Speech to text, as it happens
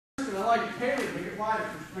like it, Kaylee, make it wider.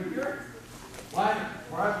 Right here. Wider.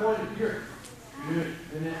 Where I pointed here. Good.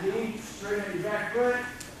 And then knee, straighten out your back foot.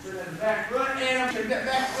 Straighten out the back foot. And shake that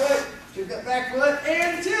back foot. Shake that back foot.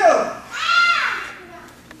 And 2.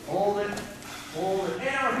 Hold it. Hold it.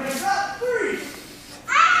 And our hands up. 3.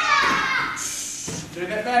 Shake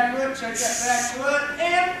that back foot. Shake that back foot.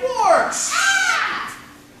 And 4.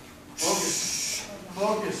 Focus.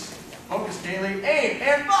 Focus. Focus, Kaylee. Aim.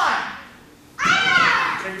 And 5.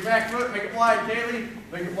 Take your back foot. Make it wide, Kaylee.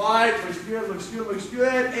 Make it wide. Looks good. Looks good. Looks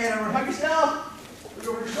good. And over. Hug yourself. Look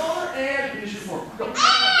over your shoulder. And finish your 4. Go.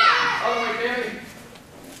 All the way, Kaylee.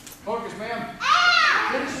 Focus, ma'am.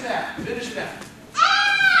 Finish it out. Finish it out.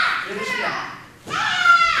 Finish it out.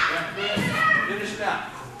 Back foot. Finish it out.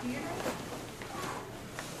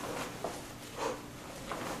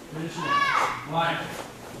 Finish it out. Wide.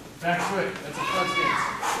 Back foot. That's a front stance.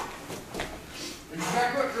 Bring your back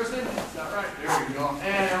foot, Kristen. Is that right? There we go.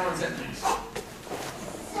 And everyone's set, please.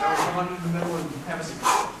 Now we'll come under the middle and have a seat.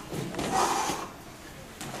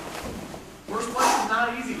 First place is not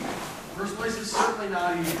easy. First place is certainly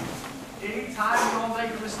not easy. Anytime you all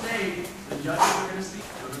make a mistake, the judges are going to see.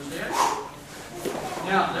 You understand?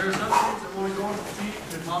 Now, there are some students that want to go and compete,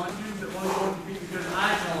 and mama students that want to go and compete because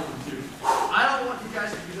I tell them to. I don't want you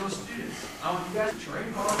guys to be those students. I want you guys to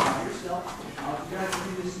train hard by yourself. I want you guys to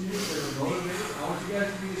be the students that are motivated. I want you guys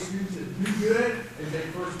to be the students that do good and take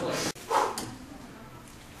first place.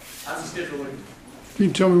 How's the schedule looking? Can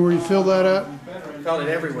you tell me where you feel that at? Felt it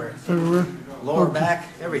everywhere. Everywhere? Lower back,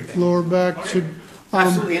 everything. Lower back. Okay. Should,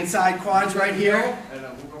 Absolutely inside quads right here.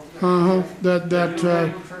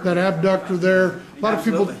 that abductor there. A lot of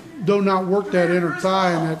people do not work that inner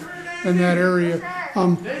thigh in that area.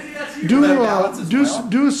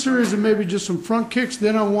 Do a series of maybe just some front kicks.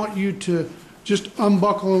 Then I want you to just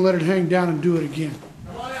unbuckle and let it hang down and do it again.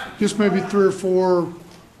 Just maybe 3 or 4,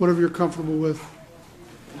 whatever you're comfortable with.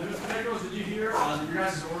 And those potatoes, did you hear that your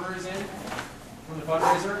guys' order is in from the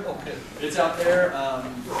fundraiser? Oh, good. It's out there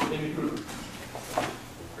in the cooler.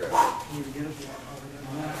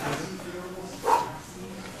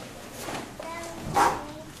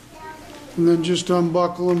 And then just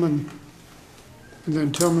unbuckle them and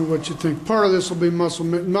then tell me what you think. Part of this will be muscle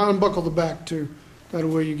memory. Not unbuckle the back too. That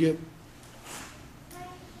way you get.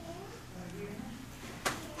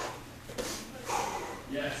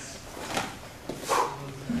 Yes.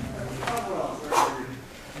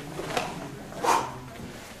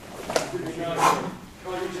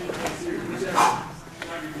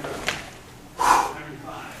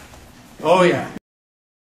 Oh yeah.